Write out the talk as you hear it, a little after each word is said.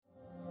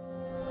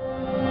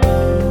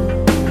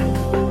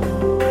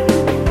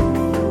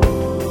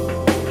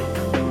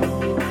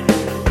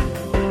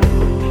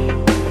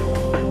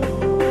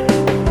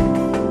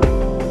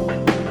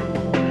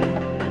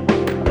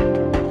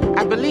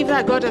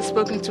has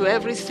spoken to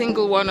every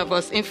single one of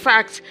us. In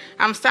fact,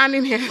 I'm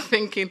standing here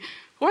thinking,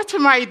 what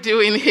am I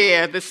doing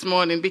here this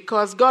morning?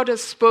 Because God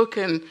has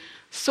spoken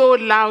so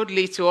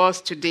loudly to us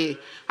today.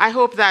 I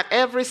hope that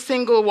every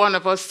single one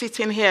of us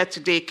sitting here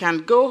today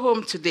can go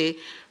home today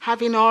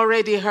having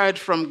already heard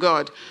from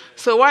God.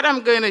 So what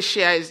I'm going to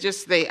share is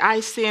just the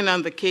icing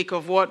on the cake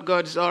of what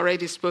God's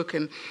already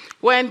spoken.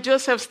 When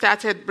Joseph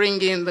started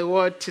bringing the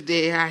word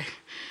today,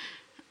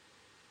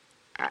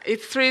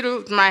 it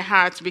thrilled my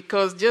heart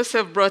because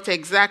Joseph brought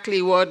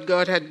exactly what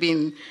God had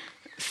been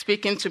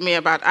speaking to me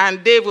about.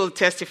 And Dave will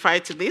testify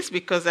to this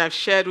because I've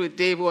shared with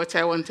Dave what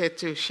I wanted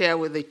to share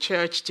with the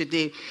church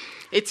today.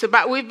 It's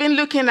about, we've been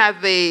looking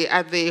at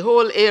the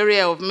whole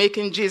area of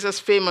making Jesus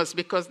famous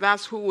because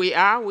that's who we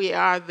are. We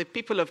are the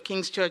people of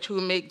King's Church who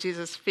make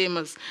Jesus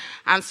famous.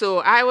 And so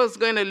I was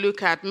going to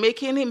look at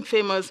making him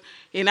famous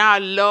in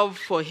our love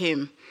for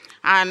him.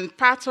 And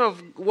part of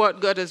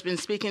what God has been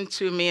speaking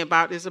to me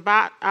about is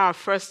about our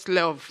first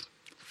love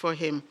for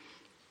him.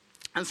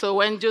 And so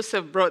when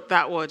Joseph brought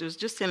that word, it was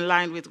just in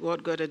line with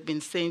what God had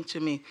been saying to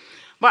me.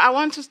 But I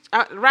want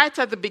to, right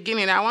at the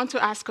beginning, I want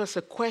to ask us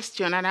a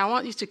question, and I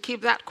want you to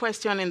keep that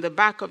question in the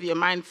back of your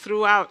mind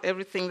throughout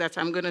everything that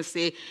I'm going to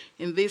say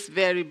in this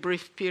very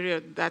brief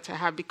period that I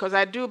have, because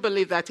I do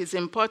believe that it's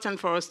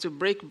important for us to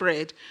break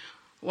bread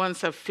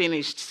once I've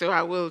finished. So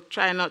I will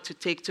try not to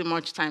take too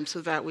much time so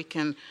that we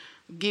can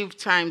give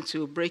time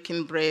to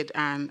breaking bread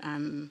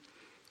and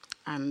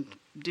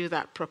do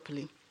that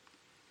properly.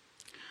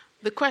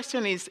 The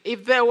question is,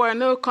 if there were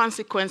no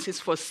consequences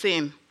for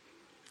sin,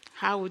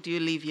 how would you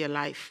live your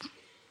life?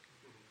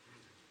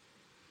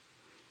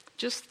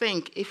 Just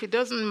think, if it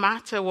doesn't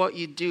matter what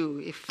you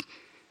do, if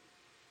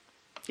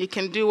you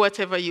can do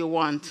whatever you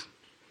want,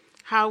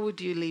 how would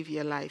you live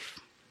your life?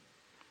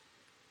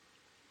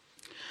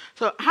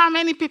 So how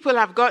many people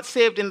have got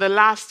saved in the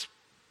last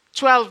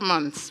 12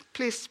 months?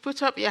 Please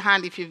put up your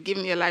hand if you've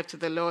given your life to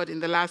the Lord in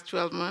the last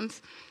 12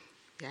 months.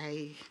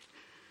 Yay.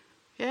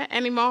 Yeah,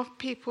 any more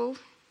people?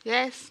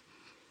 Yes?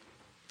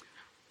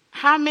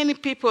 How many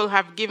people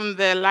have given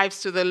their lives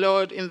to the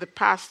Lord in the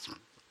past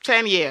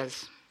 10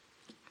 years?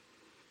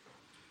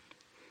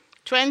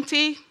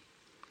 20?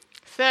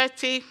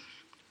 30?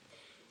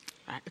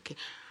 Right, okay.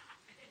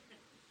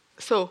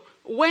 So,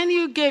 when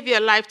you gave your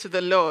life to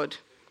the Lord,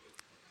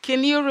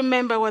 can you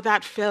remember what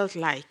that felt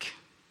like?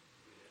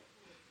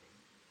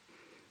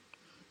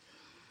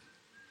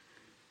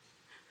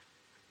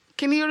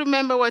 Can you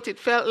remember what it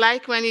felt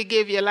like when you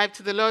gave your life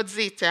to the Lord,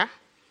 Zita?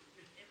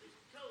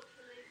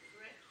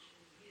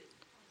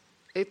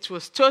 It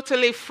was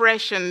totally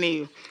fresh and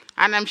new.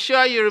 And I'm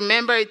sure you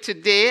remember it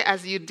today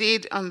as you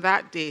did on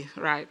that day.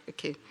 Right,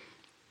 okay.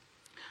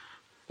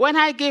 When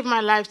I gave my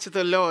life to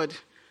the Lord,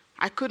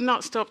 I could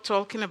not stop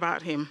talking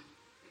about him.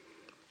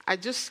 I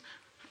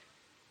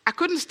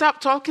couldn't stop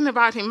talking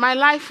about him. My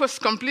life was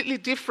completely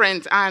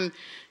different, and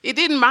it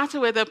didn't matter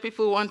whether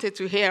people wanted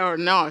to hear or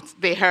not.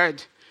 They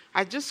heard.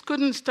 I just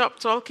couldn't stop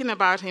talking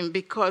about him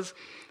because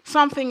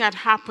something had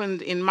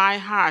happened in my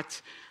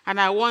heart, and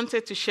I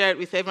wanted to share it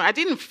with everyone. I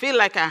didn't feel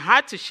like I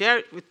had to share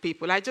it with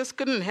people. I just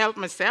couldn't help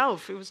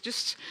myself.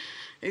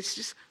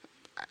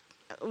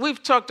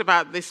 We've talked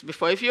about this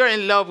before. If you're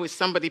in love with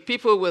somebody,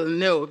 people will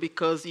know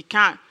because you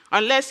can't,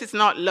 unless it's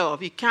not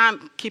love, you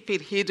can't keep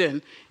it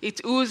hidden.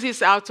 It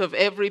oozes out of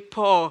every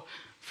pore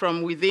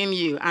from within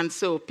you, and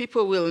so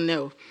people will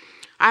know.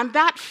 And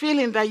that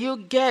feeling that you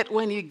get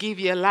when you give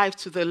your life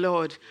to the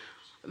Lord,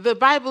 the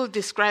Bible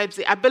describes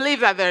it. I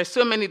believe that there are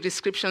so many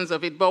descriptions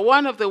of it, but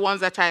one of the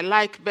ones that I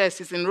like best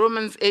is in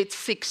Romans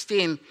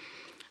 8:16.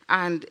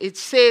 And it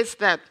says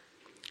that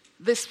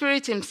the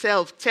Spirit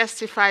himself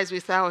testifies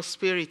with our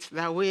spirit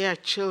that we are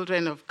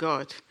children of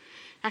God.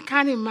 I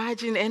can't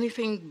imagine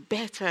anything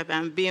better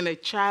than being a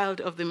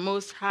child of the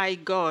Most High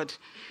God.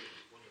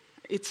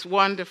 It's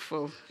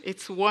wonderful.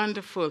 It's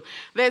wonderful.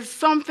 There's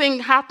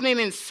something happening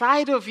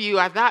inside of you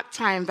at that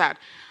time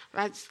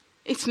that's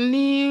it's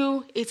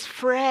new, it's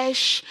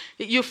fresh,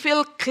 you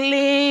feel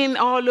clean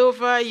all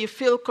over, you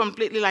feel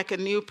completely like a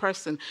new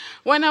person.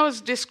 When I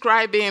was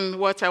describing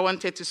what I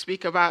wanted to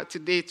speak about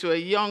today to a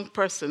young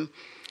person,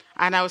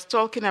 and I was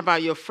talking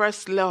about your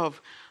first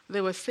love, they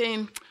were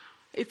saying,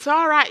 it's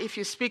all right if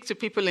you speak to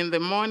people in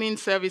the morning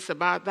service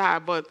about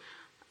that, but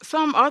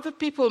some other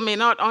people may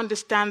not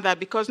understand that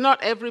because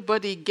not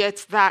everybody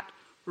gets that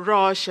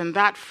rush and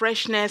that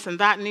freshness and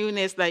that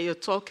newness that you're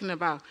talking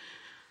about.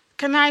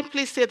 Can I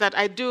please say that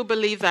I do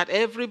believe that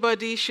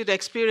everybody should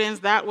experience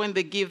that when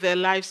they give their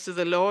lives to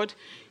the Lord?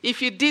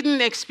 If you didn't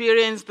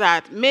experience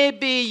that,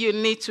 maybe you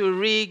need to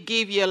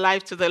re-give your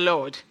life to the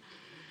Lord.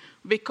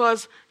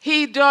 Because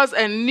he does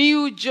a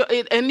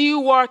new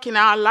work in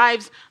our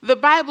lives. The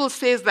Bible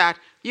says that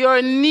you're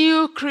a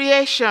new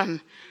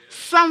creation.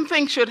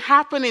 Something should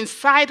happen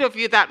inside of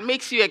you that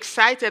makes you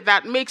excited,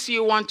 that makes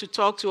you want to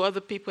talk to other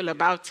people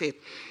about it.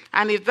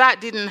 And if that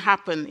didn't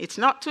happen, it's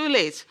not too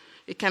late.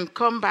 It can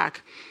come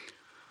back.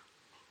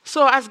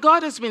 So as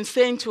God has been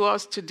saying to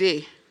us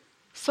today,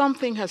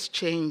 something has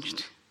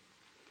changed.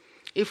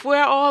 If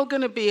we're all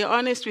going to be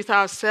honest with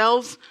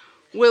ourselves,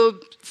 we'll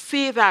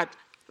see that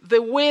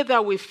the way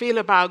that we feel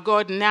about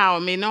God now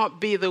may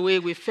not be the way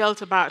we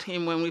felt about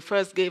him when we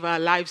first gave our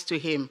lives to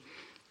him.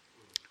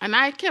 And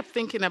I kept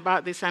thinking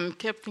about this and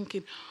kept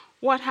thinking,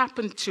 what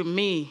happened to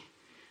me?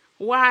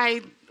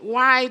 Why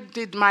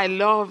did my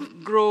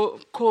love grow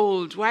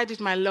cold? Why did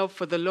my love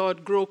for the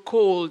Lord grow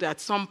cold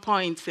at some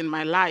points in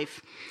my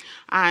life?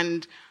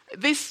 And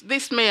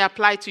this may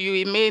apply to you,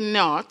 it may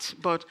not,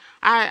 but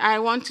I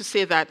want to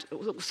say that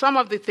some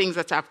of the things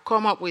that I've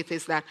come up with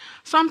is that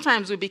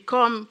sometimes we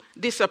become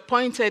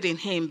disappointed in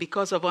him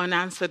because of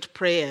unanswered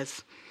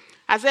prayers.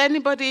 Has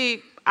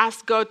anybody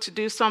asked God to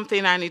do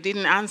something and he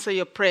didn't answer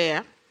your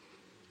prayer?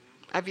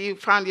 Have you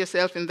found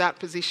yourself in that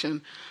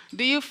position?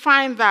 Do you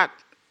find that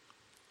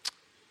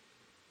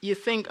you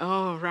think,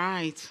 oh,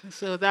 right,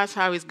 so that's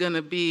how it's going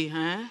to be,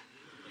 huh?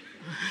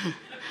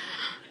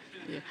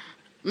 Yeah.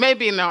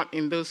 Maybe not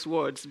in those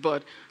words,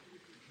 but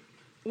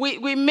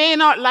we may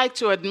not like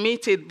to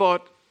admit it,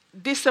 but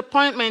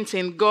disappointment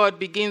in God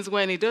begins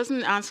when he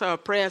doesn't answer our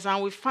prayers,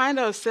 and we find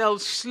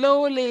ourselves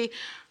slowly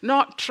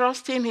not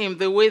trusting him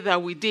the way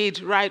that we did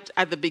right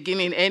at the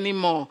beginning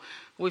anymore.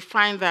 We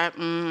find that,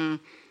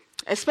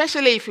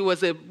 especially if it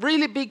was a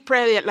really big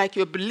prayer, like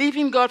you're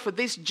believing God for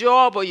this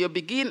job, or you're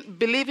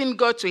believing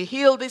God to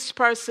heal this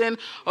person,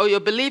 or you're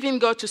believing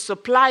God to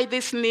supply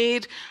this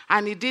need,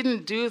 and he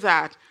didn't do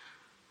that.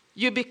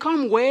 You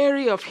become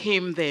wary of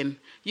him then.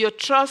 Your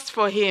trust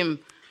for him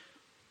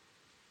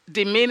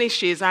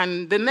diminishes,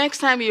 and the next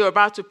time you're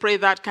about to pray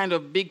that kind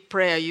of big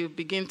prayer, you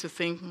begin to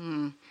think,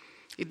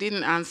 he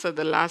didn't answer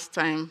the last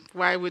time.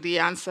 Why would he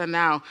answer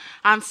now?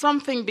 And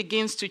something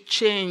begins to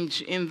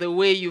change in the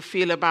way you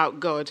feel about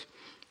God.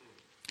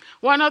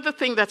 One other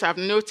thing that I've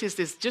noticed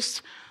is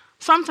just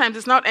sometimes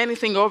it's not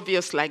anything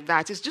obvious like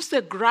that. It's just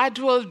a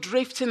gradual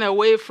drifting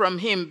away from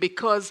him,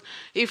 because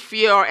if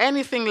you're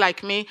anything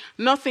like me,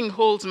 nothing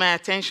holds my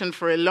attention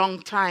for a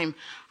long time.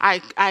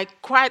 I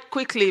quite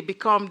quickly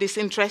become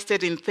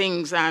disinterested in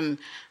things, and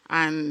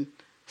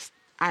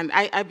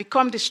I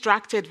become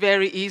distracted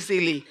very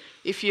easily.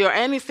 If you're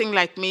anything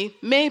like me,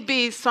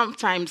 maybe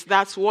sometimes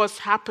that's what's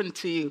happened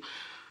to you.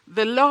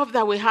 The love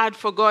that we had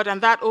for God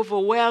and that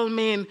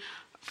overwhelming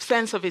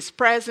sense of his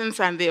presence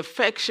and the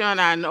affection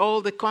and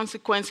all the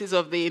consequences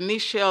of the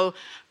initial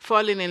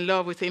falling in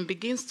love with him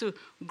begins to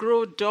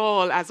grow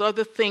dull as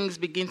other things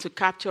begin to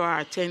capture our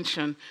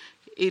attention.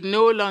 It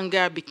no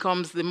longer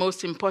becomes the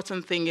most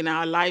important thing in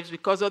our lives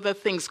because other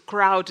things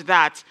crowd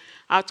that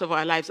out of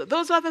our lives.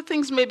 Those other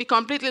things may be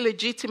completely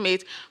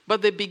legitimate,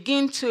 but they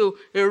begin to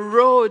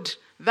erode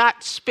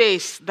that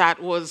space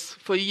that was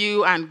for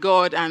you and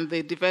God and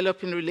the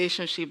developing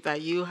relationship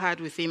that you had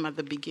with him at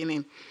the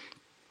beginning.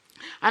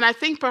 And I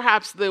think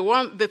perhaps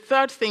the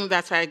third thing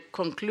that I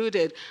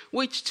concluded,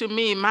 which to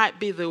me might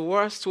be the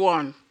worst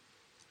one,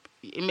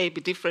 it may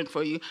be different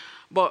for you,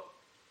 but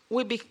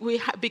we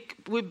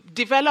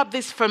develop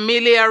this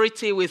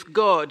familiarity with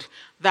God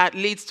that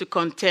leads to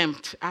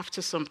contempt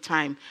after some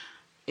time.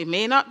 It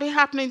may not be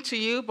happening to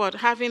you, but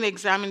having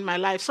examined my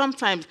life,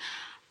 sometimes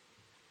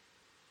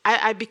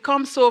I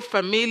become so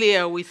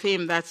familiar with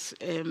him that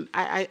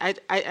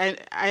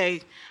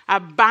I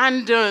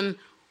abandon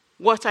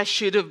what I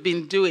should have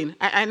been doing.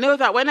 I know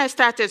that when I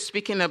started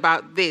speaking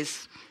about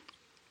this,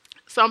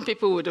 some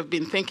people would have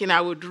been thinking I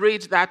would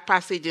read that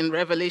passage in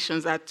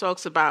Revelations that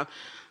talks about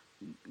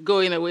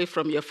going away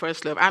from your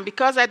first love. And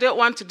because I don't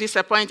want to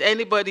disappoint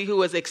anybody who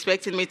was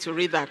expecting me to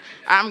read that,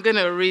 I'm going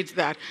to read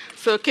that.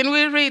 So can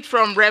we read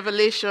from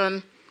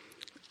Revelation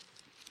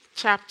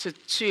chapter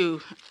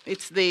 2?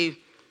 It's the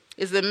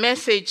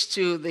message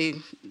to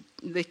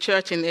the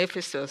church in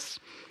Ephesus.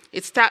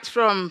 It starts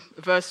from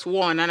verse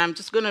 1, and I'm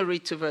just going to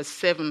read to verse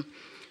 7.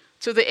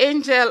 To the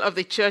angel of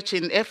the church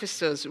in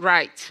Ephesus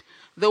write,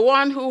 the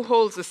one who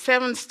holds the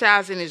 7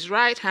 stars in his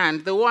right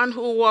hand, the one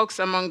who walks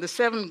among the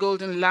 7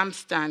 golden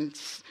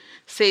lampstands,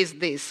 says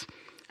this,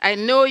 I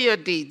know your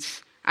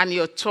deeds and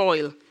your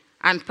toil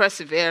and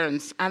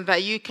perseverance, and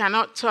that you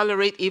cannot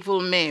tolerate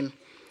evil men.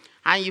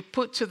 And you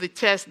put to the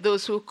test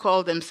those who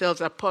call themselves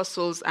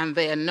apostles, and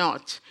they are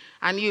not,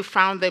 and you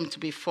found them to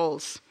be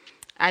false.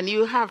 And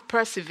you have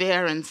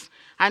perseverance,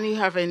 and you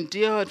have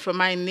endured for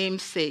my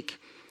name's sake,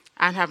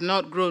 and have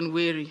not grown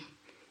weary.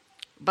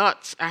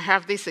 But I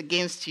have this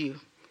against you.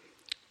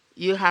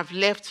 You have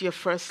left your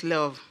first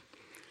love.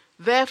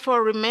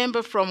 Therefore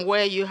remember from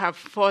where you have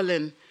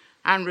fallen,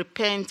 and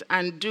repent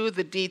and do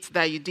the deeds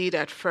that you did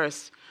at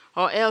first.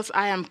 Or else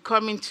I am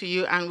coming to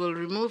you and will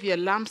remove your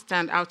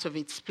lampstand out of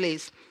its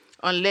place,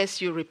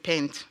 unless you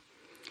repent.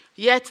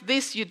 Yet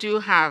this you do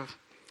have,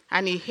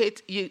 and you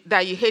hate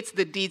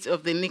the deeds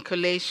of the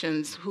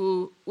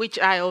Nicolaitans, which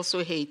I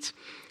also hate.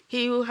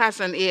 He who has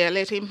an ear,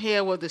 let him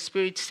hear what the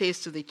Spirit says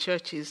to the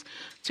churches.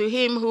 To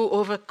him who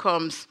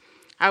overcomes,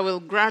 I will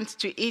grant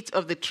to eat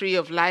of the tree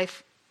of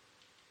life,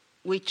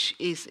 which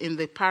is in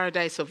the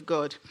paradise of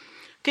God.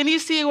 Can you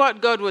see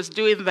what God was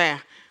doing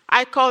there?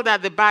 I call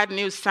that the bad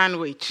news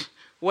sandwich,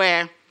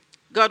 where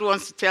God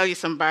wants to tell you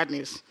some bad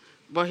news,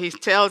 but he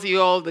tells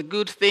you all the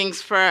good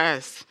things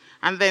first.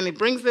 and then he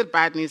brings the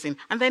bad news in,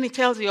 and then he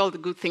tells you all the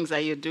good things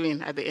that you're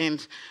doing at the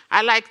end.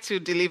 I like to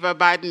deliver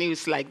bad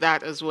news like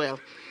that as well.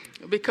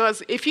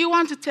 Because if you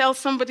want to tell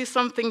somebody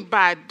something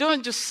bad,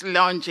 don't just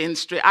lunge in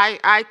straight.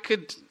 I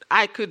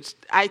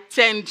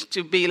tend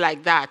to be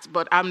like that,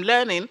 but I'm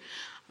learning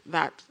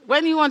that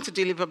when you want to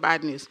deliver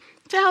bad news,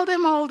 tell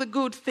them all the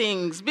good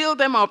things, build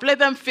them up, let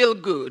them feel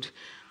good.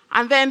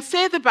 And then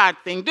say the bad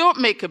thing. Don't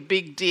make a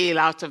big deal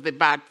out of the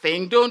bad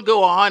thing. Don't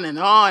go on and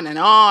on and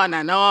on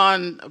and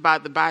on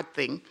about the bad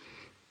thing.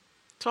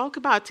 Talk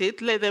about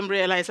it, let them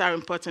realize how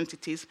important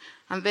it is,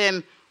 and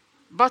then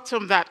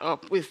bottom that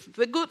up with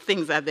the good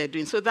things that they're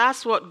doing. So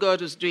that's what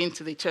God was doing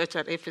to the church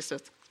at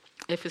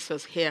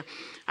Ephesus here.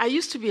 I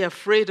used to be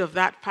afraid of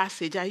that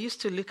passage. I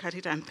used to look at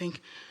it and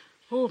think,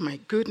 oh my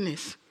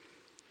goodness,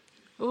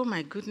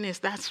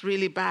 that's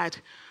really bad.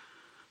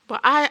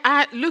 But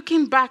I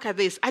looking back at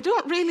this, I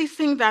don't really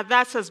think that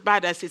that's as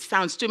bad as it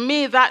sounds. To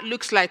me, that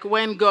looks like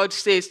when God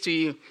says to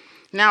you,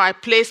 now I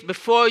place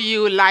before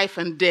you life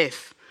and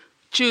death.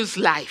 Choose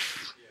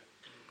life.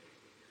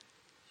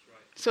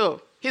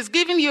 So he's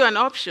giving you an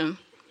option,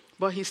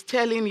 but he's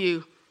telling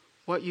you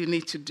what you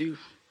need to do.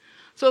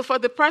 So for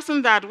the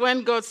person that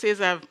when God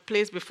says, I've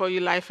placed before you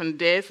life and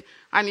death,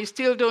 and you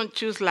still don't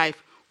choose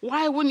life,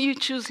 why wouldn't you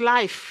choose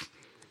life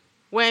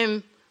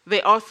when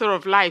the author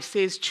of life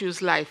says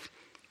choose life?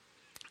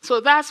 So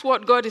that's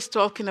what God is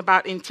talking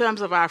about in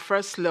terms of our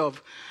first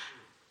love.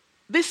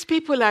 These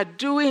people are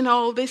doing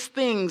all these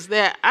things.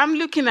 I'm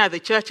looking at the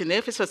church in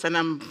Ephesus and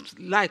I'm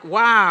like,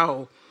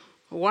 wow.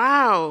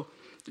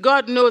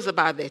 God knows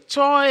about their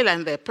toil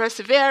and their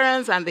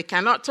perseverance, and they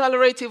cannot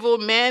tolerate evil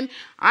men.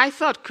 I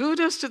thought,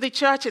 kudos to the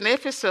church in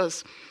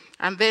Ephesus.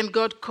 And then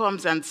God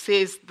comes and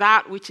says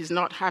that which he's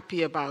not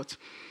happy about.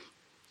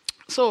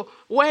 So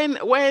when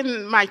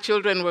my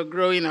children were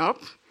growing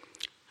up,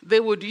 they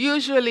would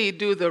usually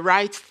do the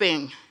right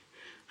thing.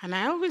 And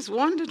I always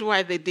wondered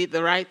why they did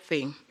the right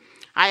thing.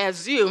 I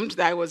assumed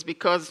that was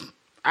because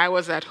I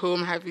was at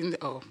home having,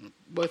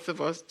 both of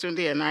us,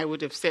 Tunde and I,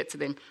 would have said to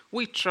them,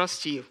 we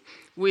trust you.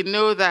 We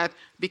know that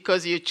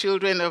because you're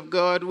children of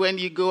God, when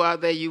you go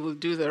out there, you will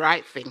do the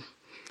right thing.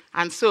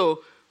 And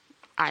so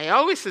I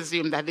always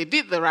assumed that they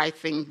did the right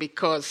thing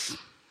because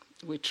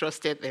we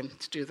trusted them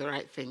to do the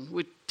right thing.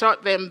 We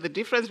taught them the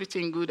difference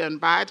between good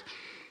and bad,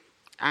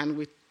 and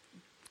we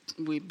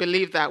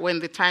believed that when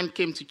the time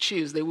came to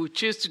choose, they would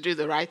choose to do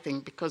the right thing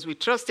because we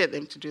trusted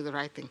them to do the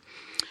right thing.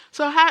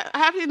 So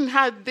having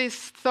had this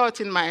thought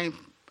in my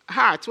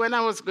heart, when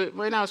I was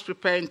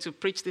preparing to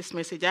preach this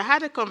message, I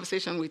had a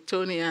conversation with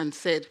Tony and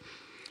said,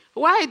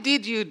 why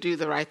did you do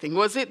the right thing?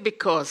 Was it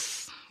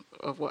because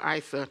of what I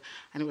thought?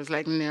 And he was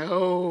like,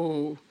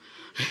 no.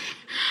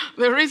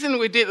 The reason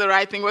we did the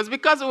right thing was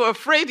because we were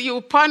afraid you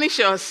would punish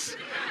us.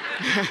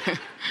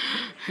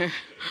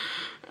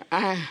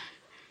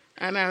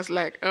 And I was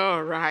like,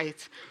 all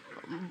right.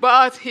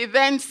 But he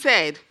then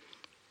said,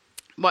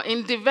 but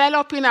in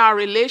developing our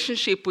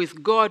relationship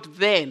with God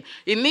then,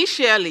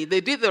 initially they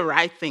did the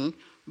right thing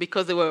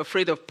because they were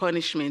afraid of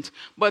punishment.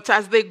 But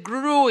as they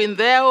grew in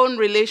their own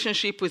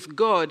relationship with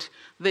God,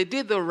 they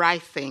did the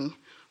right thing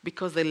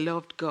because they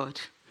loved God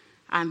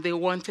and they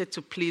wanted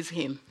to please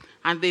him.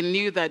 And they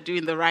knew that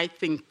doing the right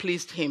thing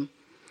pleased him.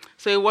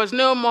 So it was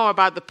no more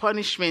about the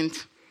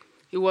punishment.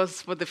 It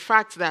was for the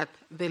fact that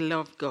they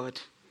loved God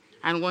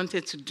and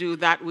wanted to do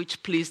that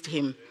which pleased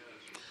him.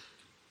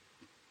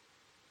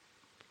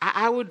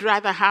 I would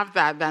rather have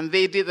that than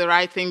they did the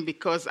right thing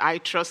because I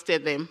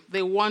trusted them.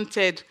 They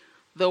wanted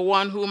the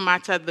one who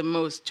mattered the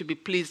most to be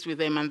pleased with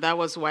them, and that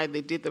was why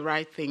they did the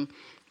right thing.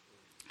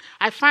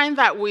 I find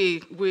that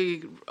we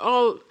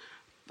all,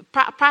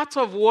 part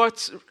of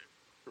what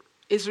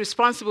is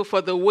responsible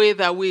for the way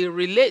that we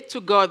relate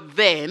to God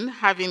then,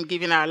 having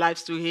given our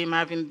lives to him,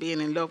 having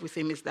been in love with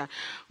him, is that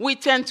we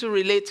tend to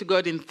relate to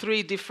God in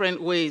three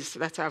different ways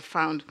that I've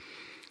found.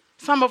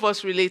 Some of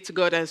us relate to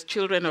God as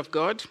children of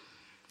God.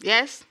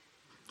 Yes?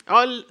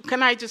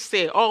 Can I just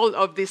say, all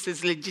of this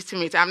is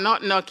legitimate. I'm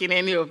not knocking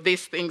any of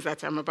these things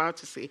that I'm about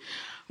to say.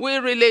 We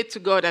relate to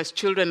God as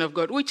children of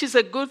God, which is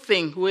a good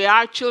thing. We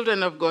are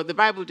children of God. The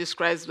Bible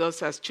describes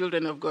us as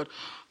children of God.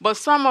 But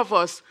some of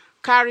us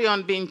carry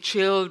on being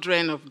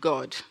children of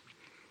God.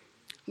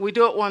 We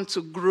don't want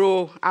to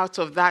grow out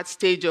of that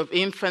stage of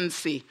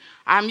infancy.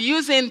 I'm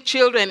using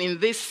children in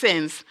this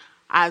sense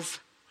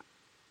as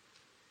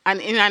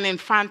in an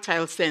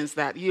infantile sense,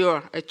 that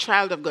you're a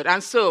child of God.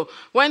 And so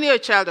when you're a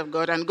child of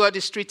God and God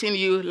is treating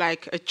you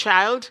like a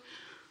child,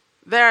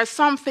 there are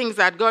some things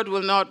that God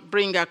will not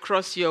bring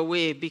across your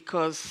way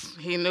because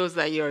he knows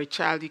that you're a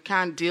child. You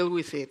can't deal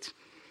with it.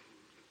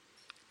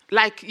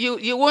 Like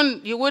you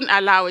wouldn't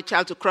allow a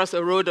child to cross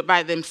a road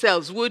by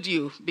themselves, would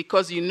you?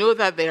 Because you know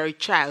that they're a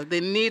child. They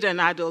need an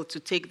adult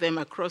to take them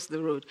across the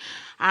road.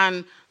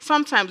 And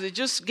sometimes they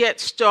just get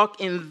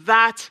stuck in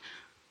that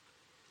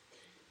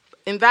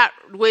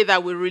way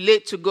that we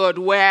relate to God,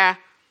 where,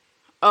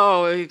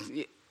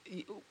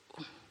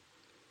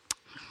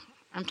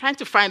 I'm trying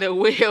to find a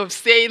way of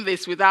saying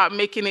this without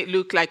making it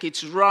look like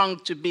it's wrong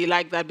to be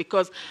like that,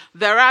 because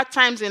there are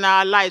times in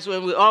our lives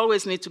when we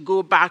always need to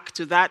go back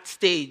to that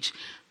stage,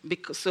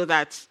 because, so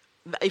that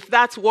if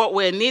that's what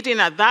we're needing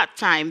at that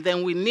time,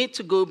 then we need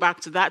to go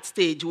back to that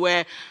stage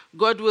where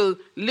God will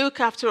look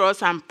after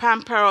us and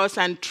pamper us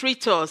and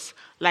treat us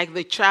like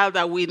the child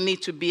that we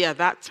need to be at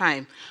that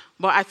time.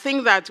 But I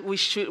think that we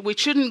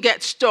shouldn't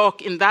get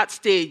stuck in that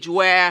stage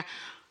where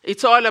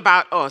it's all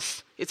about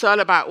us. It's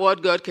all about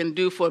what God can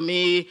do for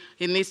me.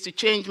 He needs to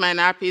change my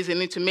nappies. He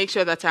needs to make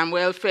sure that I'm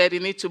well fed. He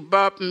needs to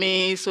burp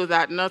me so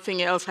that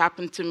nothing else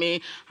happened to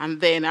me.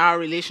 And then our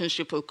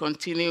relationship will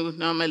continue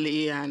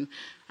normally. And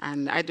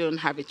I don't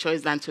have a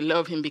choice than to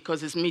love him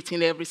because he's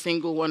meeting every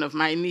single one of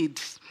my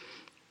needs.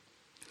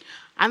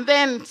 And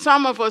then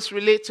some of us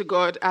relate to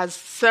God as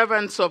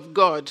servants of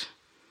God.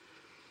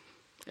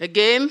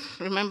 Again,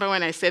 remember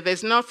when I said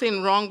there's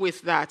nothing wrong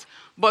with that.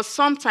 But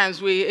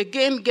sometimes we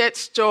again get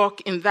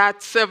stuck in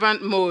that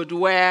servant mode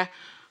where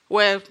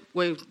we're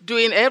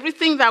doing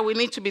everything that we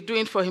need to be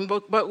doing for him,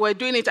 but we're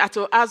doing it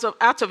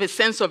out of a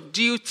sense of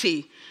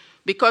duty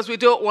because we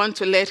don't want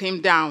to let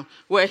him down.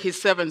 We're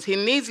his servants. He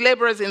needs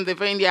laborers in the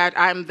vineyard,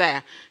 I'm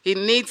there. He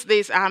needs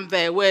this, I'm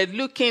there. We're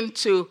looking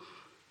to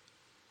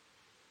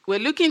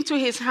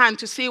his hand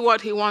to see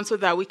what he wants so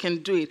that we can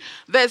do it.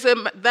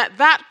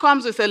 That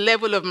comes with a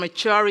level of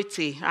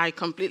maturity. I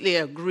completely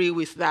agree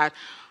with that.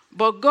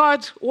 But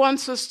God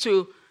wants us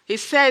to, he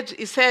said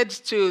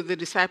to the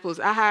disciples,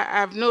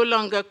 I'm no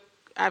longer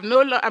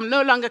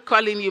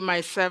calling you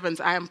my servants,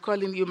 I am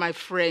calling you my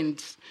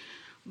friends.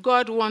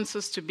 God wants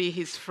us to be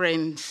his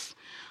friends.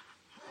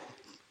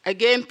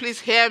 Again, please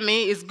hear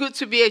me. It's good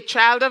to be a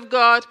child of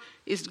God.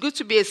 It's good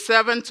to be a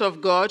servant of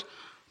God.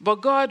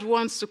 But God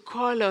wants to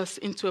call us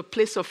into a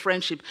place of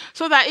friendship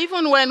so that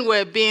even when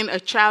we're being a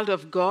child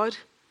of God,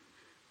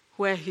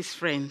 we're his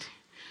friend.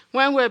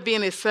 When we're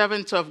being a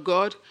servant of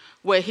God,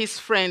 we're his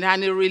friend,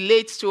 and he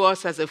relates to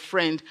us as a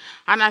friend.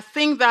 And I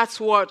think that's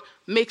what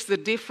makes the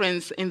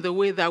difference in the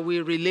way that we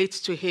relate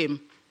to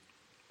him.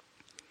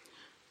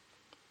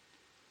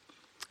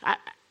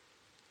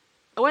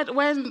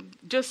 When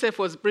Joseph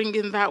was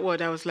bringing that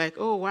word, I was like,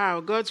 oh,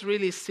 wow, God's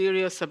really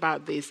serious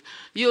about this.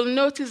 You'll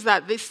notice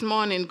that this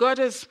morning, God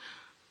has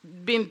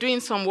been doing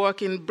some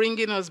work in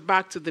bringing us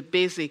back to the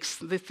basics,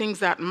 the things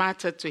that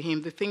matter to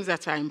him, the things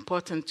that are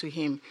important to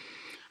him.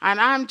 And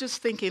I'm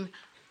just thinking,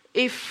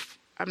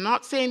 I'm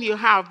not saying you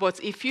have,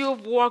 but if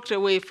you've walked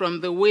away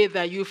from the way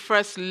that you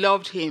first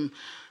loved him,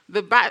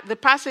 the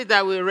passage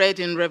that we read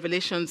in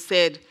Revelation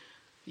said,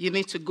 you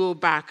need to go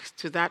back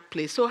to that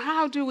place. So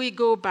how do we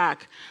go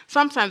back?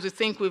 Sometimes we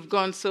think we've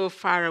gone so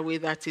far away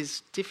that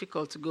it's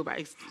difficult to go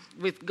back.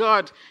 With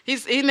God,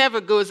 he never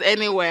goes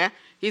anywhere.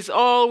 He's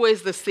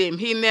always the same.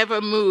 He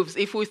never moves.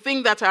 If we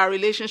think that our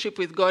relationship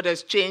with God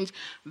has changed,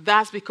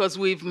 that's because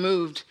we've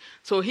moved.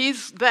 So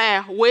he's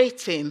there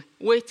waiting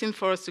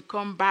for us to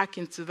come back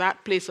into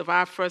that place of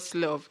our first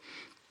love.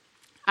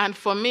 And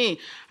for me,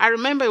 I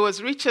remember it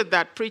was Richard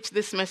that preached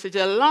this message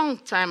a long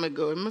time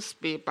ago. It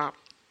must be about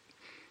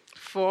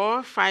 4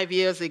 or 5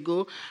 years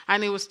ago,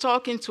 and he was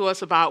talking to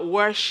us about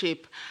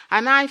worship.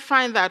 And I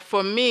find that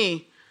for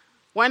me,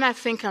 when I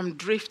think I'm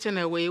drifting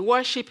away,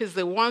 worship is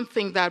the one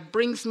thing that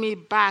brings me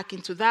back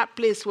into that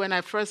place when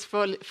I first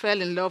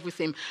fell in love with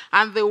him.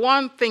 And the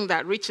one thing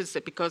that Richard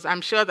said, because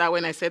I'm sure that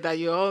when I said that,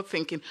 you're all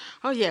thinking,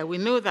 oh yeah, we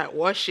know that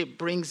worship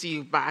brings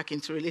you back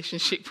into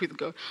relationship with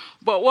God.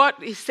 But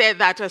what he said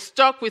that has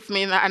stuck with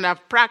me, and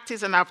I've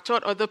practiced and I've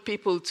taught other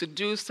people to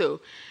do so,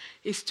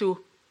 is to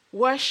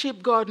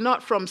worship God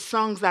not from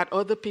songs that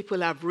other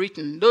people have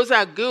written. Those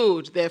are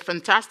good. They're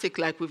fantastic,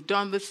 like we've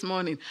done this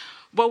morning.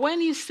 But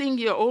when you sing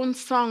your own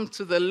song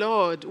to the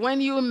Lord,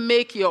 when you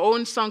make your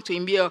own song to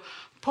him, you're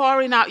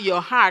pouring out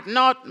your heart,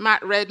 not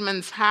Matt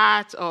Redman's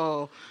heart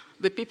or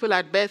the people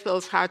at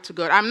Bethel's heart to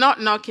God. I'm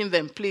not knocking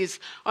them. Please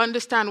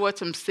understand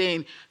what I'm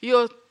saying.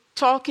 You're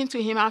talking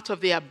to him out of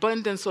the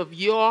abundance of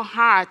your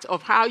heart,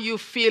 of how you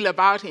feel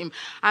about him.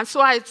 And so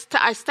I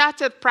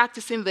started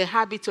practicing the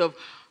habit of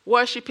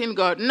worshiping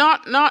God,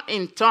 not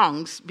in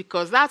tongues,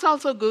 because that's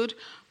also good,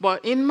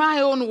 but in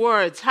my own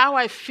words, how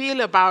I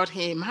feel about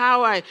him,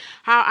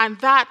 and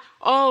that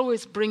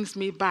always brings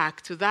me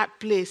back to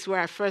that place where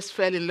I first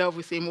fell in love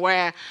with him,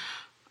 where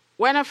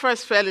when I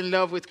first fell in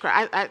love with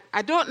Christ,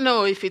 I don't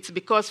know if it's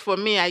because for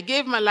me, I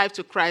gave my life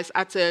to Christ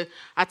at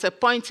a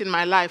point in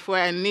my life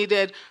where I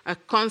needed a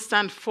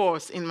constant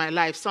force in my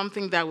life,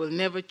 something that will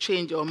never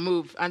change or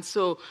move. And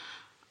so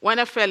when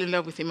I fell in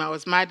love with him, I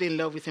was madly in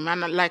love with him.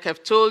 And like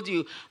I've told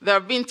you, there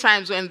have been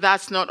times when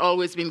that's not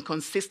always been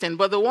consistent.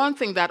 But the one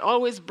thing that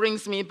always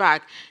brings me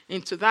back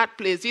into that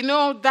place, you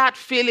know that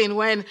feeling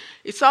when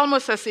it's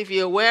almost as if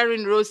you're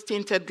wearing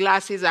rose-tinted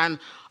glasses and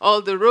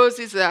all the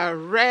roses are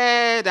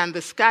red and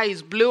the sky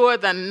is bluer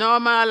than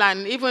normal.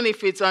 And even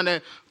if it's on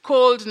a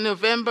cold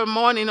November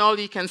morning, all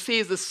you can see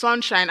is the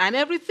sunshine and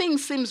everything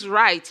seems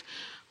right.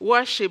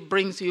 Worship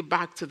brings you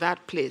back to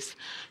that place.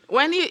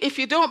 If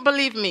you don't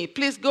believe me,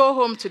 please go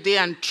home today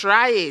and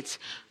try it.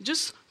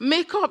 Just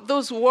make up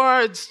those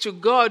words to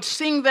God,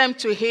 sing them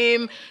to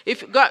him.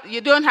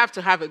 You don't have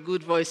to have a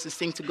good voice to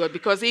sing to God,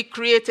 because he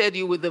created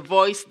you with the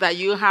voice that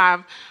you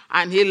have,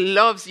 and he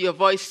loves your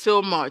voice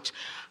so much.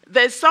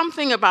 There's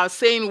something about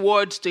saying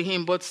words to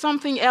him, but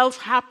something else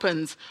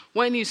happens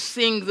when you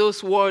sing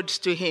those words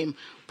to him.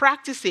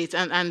 Practice it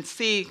and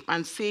see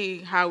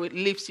how it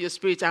lifts your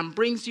spirit and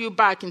brings you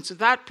back into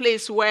that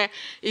place where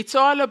it's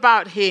all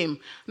about him.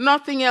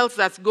 Nothing else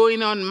that's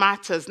going on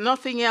matters.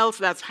 Nothing else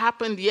that's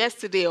happened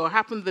yesterday or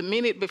happened the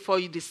minute before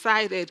you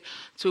decided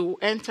to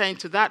enter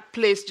into that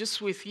place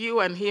just with you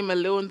and him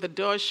alone, the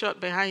door shut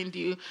behind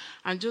you,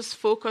 and just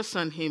focus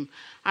on him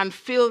and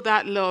feel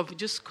that love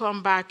just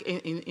come back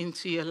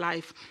into your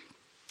life.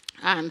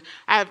 And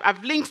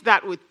I've linked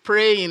that with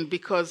praying,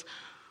 because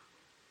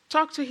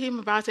talk to him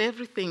about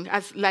everything.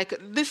 Like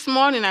this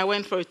morning, I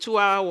went for a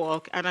 2-hour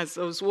walk, and as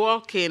I was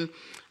walking,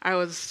 I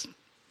was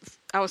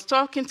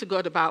talking to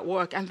God about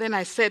work, and then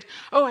I said,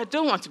 I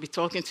don't want to be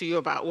talking to you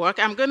about work.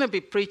 I'm going to be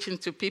preaching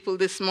to people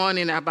this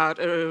morning about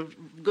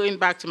going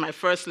back to my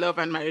first love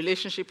and my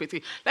relationship with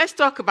you. Let's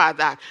talk about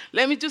that.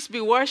 Let me just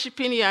be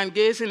worshiping you and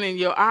gazing in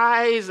your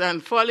eyes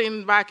and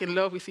falling back in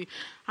love with you.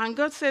 And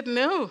God said,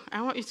 no,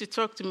 I want you to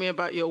talk to me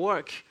about your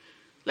work.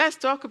 Let's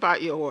talk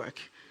about your work.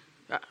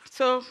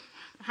 So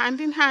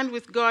hand in hand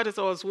with God, as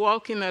I was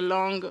walking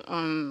along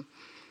on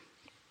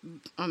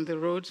the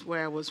roads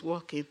where I was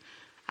walking,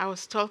 I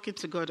was talking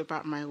to God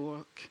about my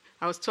work.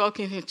 I was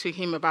talking to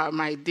him about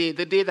my day,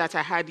 the day that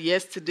I had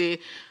yesterday,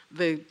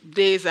 the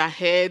days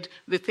ahead,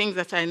 the things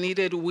that I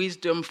needed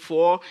wisdom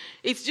for.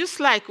 It's just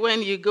like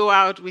when you go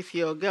out with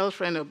your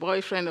girlfriend or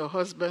boyfriend or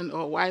husband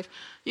or wife,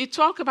 you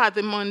talk about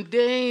the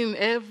mundane,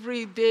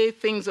 everyday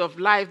things of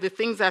life, the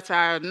things that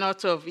are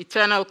not of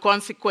eternal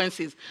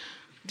consequences.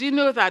 Do you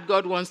know that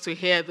God wants to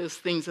hear those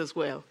things as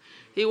well?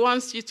 He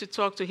wants you to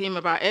talk to him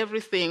about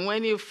everything.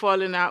 When you've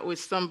fallen out with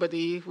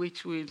somebody,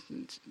 which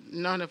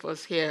none of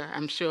us here,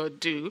 I'm sure,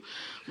 do,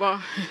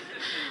 but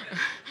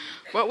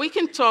we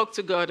can talk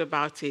to God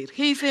about it.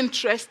 He's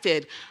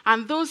interested.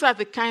 And those are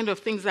the kind of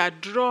things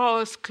that draw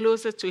us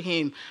closer to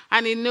him.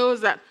 And he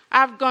knows that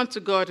I've gone to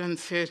God and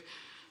said,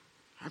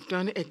 I've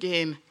done it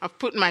again. I've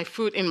put my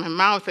foot in my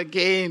mouth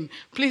again.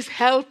 Please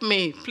help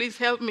me. Please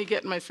help me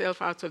get myself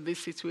out of this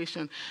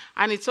situation.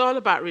 And it's all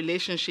about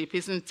relationship,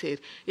 isn't it?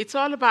 It's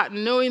all about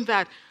knowing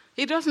that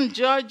he doesn't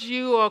judge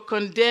you or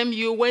condemn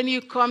you when you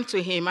come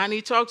to him and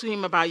you talk to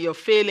him about your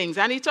failings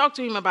and you talk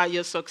to him about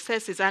your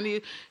successes.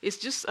 And it's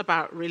just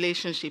about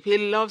relationship. He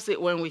loves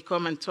it when we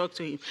come and talk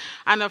to him.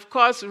 And of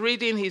course,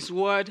 reading his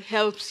word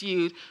helps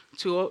you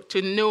to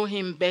know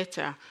him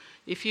better.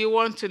 If you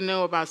want to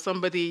know about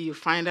somebody, you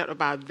find out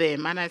about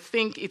them. And I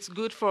think it's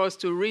good for us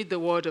to read the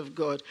Word of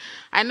God.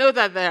 I know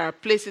that there are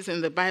places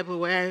in the Bible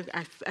where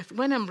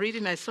when I'm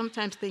reading, I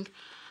sometimes think,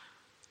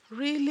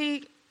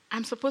 really,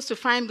 I'm supposed to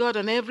find God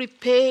on every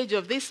page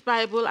of this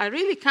Bible? I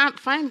really can't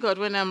find God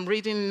when I'm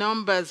reading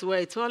Numbers, where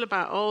it's all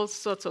about all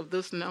sorts of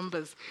those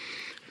numbers.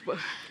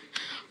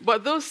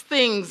 But those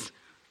things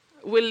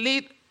will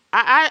lead...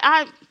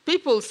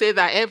 People say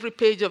that every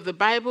page of the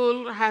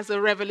Bible has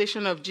a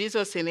revelation of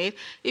Jesus in it.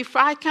 If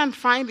I can't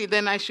find it,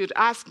 then I should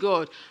ask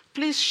God,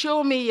 please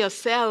show me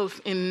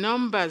yourself in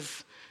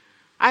Numbers.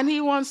 And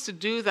he wants to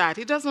do that.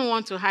 He doesn't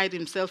want to hide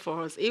himself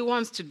for us. He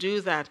wants to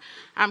do that.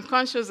 I'm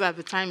conscious that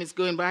the time is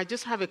going, but I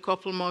just have a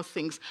couple more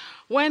things.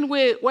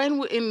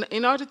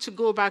 In order to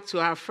go back to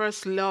our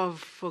first love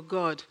for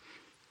God,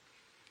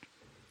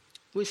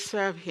 we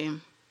serve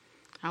him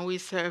and we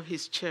serve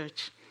his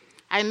church.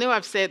 I know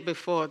I've said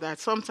before that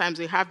sometimes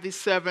we have this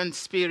servant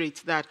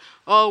spirit that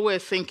all we're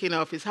thinking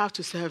of is how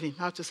to serve him.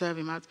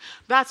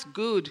 That's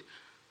good.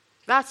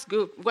 That's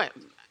good. Well,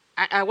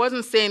 I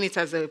wasn't saying it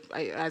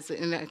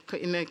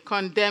in a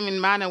condemning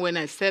manner when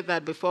I said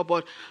that before,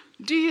 but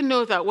do you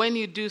know that when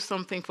you do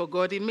something for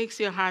God, it makes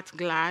your heart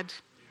glad?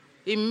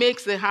 It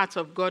makes the heart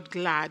of God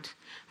glad.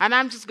 And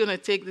I'm just going to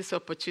take this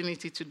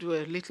opportunity to do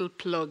a little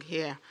plug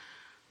here.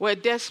 We're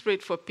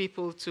desperate for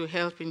people to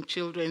help in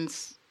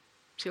children's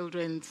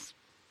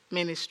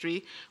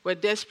ministry. We're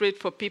desperate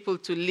for people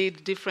to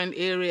lead different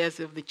areas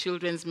of the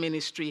children's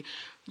ministry.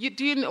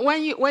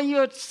 When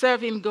you're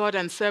serving God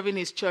and serving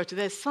his church,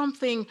 there's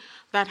something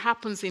that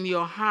happens in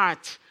your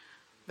heart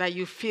that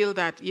you feel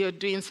that you're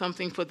doing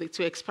something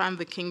to expand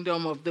the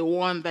kingdom of the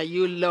one that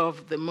you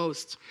love the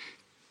most.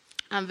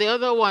 And the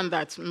other one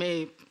that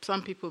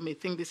some people may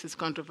think this is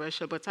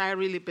controversial, but I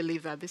really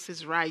believe that this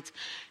is right.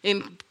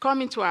 In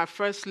coming to our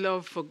first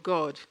love for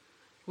God,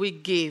 we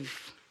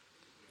give.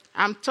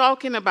 I'm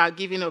talking about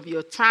giving of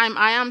your time.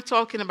 I am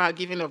talking about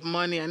giving of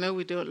money. I know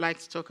we don't like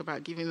to talk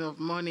about giving of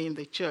money in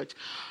the church.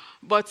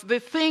 But the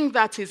thing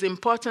that is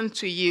important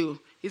to you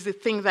is the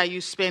thing that you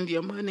spend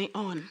your money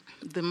on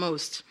the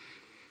most.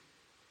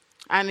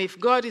 And if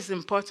God is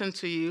important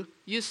to you,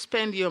 you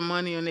spend your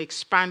money on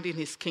expanding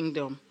his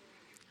kingdom.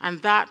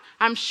 And that,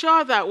 I'm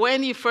sure that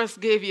when you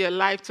first gave your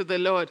life to the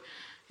Lord,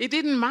 It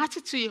didn't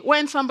matter to you.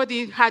 When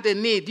somebody had a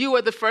need, you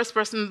were the first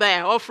person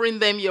there, offering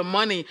them your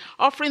money,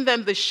 offering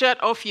them the shirt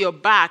off your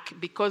back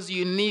because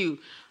you knew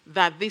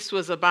that this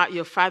was about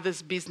your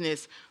Father's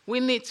business. We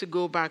need to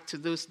go back to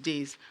those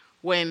days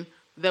when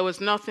there was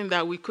nothing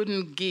that we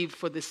couldn't give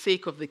for the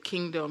sake of the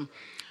kingdom.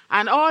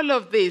 And all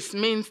of this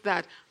means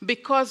that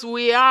because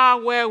we are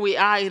where we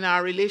are in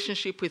our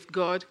relationship with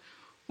God,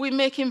 we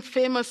make him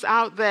famous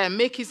out there,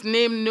 make his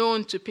name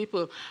known to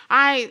people.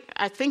 I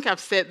think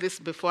I've said this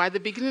before. At the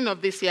beginning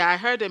of this year, I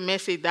heard a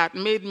message that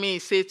made me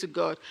say to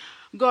God,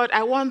 God,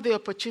 I want the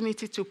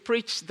opportunity to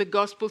preach the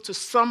gospel to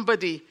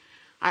somebody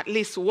at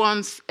least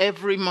once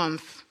every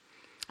month.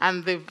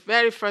 And the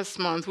very first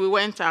month, we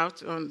went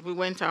out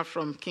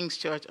from King's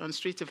Church on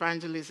street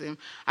evangelism.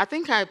 I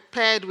think I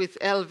paired with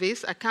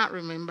Elvis. I can't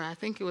remember. I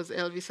think it was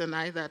Elvis and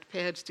I that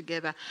paired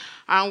together.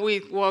 And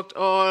we walked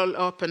all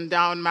up and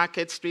down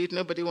Market Street.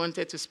 Nobody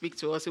wanted to speak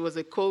to us. It was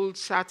a cold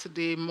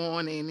Saturday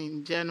morning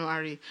in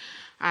January,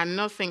 and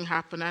nothing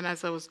happened. And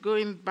as I was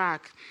going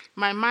back,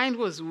 my mind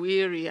was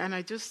weary, and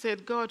I just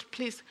said, God,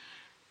 please,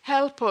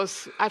 help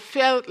us. I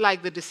felt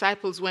like the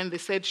disciples when they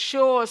said,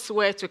 show us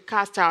where to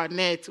cast our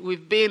net.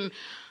 We've been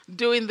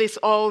doing this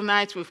all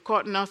night. We've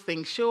caught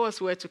nothing. Show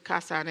us where to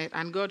cast our net.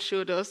 And God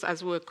showed us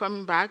as we were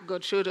coming back.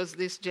 God showed us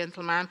this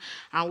gentleman,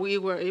 and we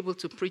were able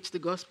to preach the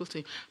gospel to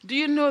him. Do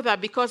you know that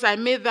because I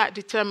made that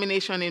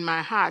determination in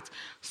my heart,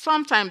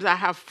 sometimes I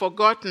have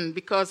forgotten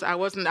because I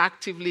wasn't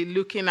actively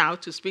looking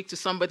out to speak to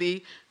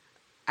somebody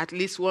at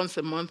least once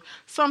a month.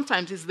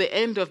 Sometimes it's the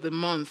end of the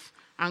month,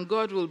 and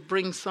God will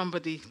bring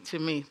somebody to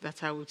me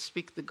that I would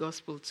speak the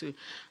gospel to.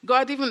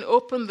 God even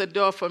opened the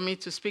door for me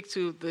to speak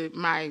to the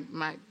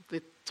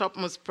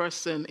topmost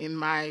person in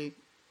my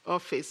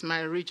office,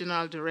 my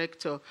regional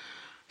director.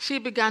 She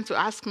began to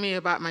ask me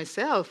about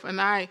myself,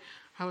 and I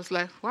was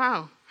like,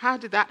 wow, how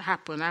did that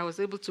happen? I was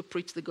able to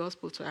preach the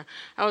gospel to her.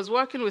 I was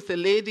working with a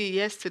lady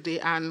yesterday,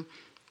 and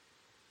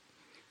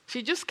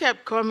she just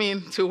kept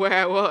coming to where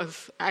I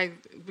was,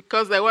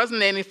 because there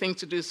wasn't anything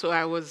to do, so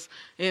I was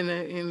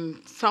in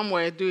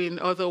somewhere doing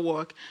other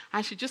work,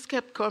 and she just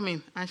kept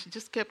coming, and she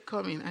just kept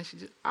coming,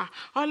 and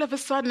all of a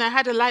sudden I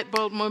had a light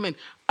bulb moment.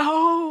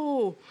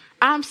 Oh,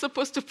 I'm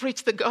supposed to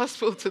preach the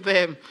gospel to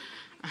them.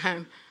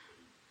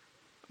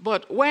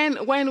 But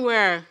when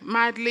we're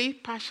madly,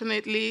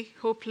 passionately,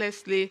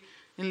 hopelessly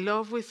in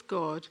love with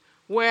God,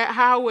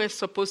 how we're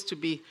supposed to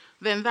be,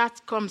 then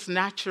that comes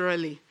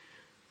naturally.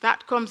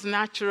 That comes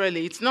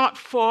naturally. It's not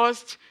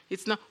forced.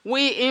 It's not.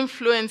 We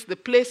influence the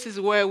places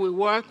where we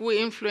work.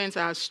 We influence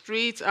our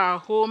streets, our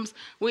homes.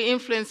 We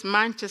influence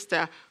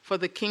Manchester for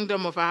the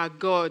kingdom of our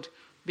God,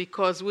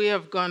 because we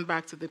have gone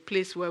back to the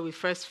place where we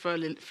first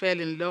fell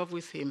in love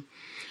with him.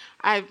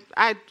 I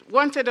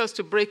wanted us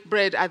to break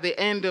bread at the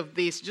end of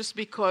this, just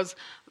because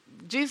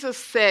Jesus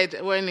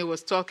said, when he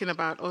was talking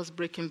about us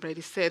breaking bread,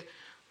 he said,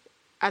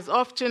 as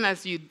often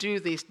as you do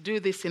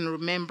this in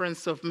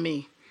remembrance of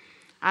me.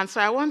 And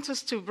so I want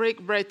us to break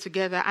bread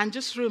together and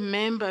just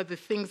remember the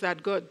things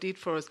that God did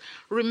for us.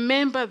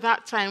 Remember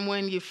that time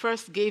when you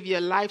first gave your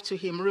life to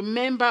him.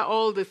 Remember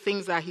all the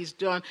things that he's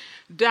done,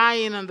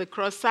 dying on the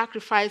cross,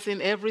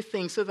 sacrificing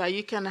everything so that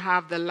you can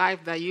have the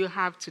life that you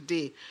have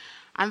today.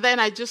 And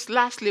then I just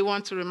lastly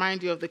want to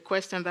remind you of the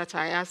question that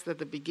I asked at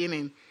the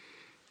beginning.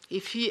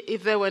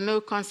 If there were no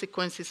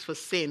consequences for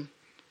sin,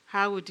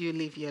 how would you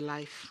live your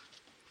life?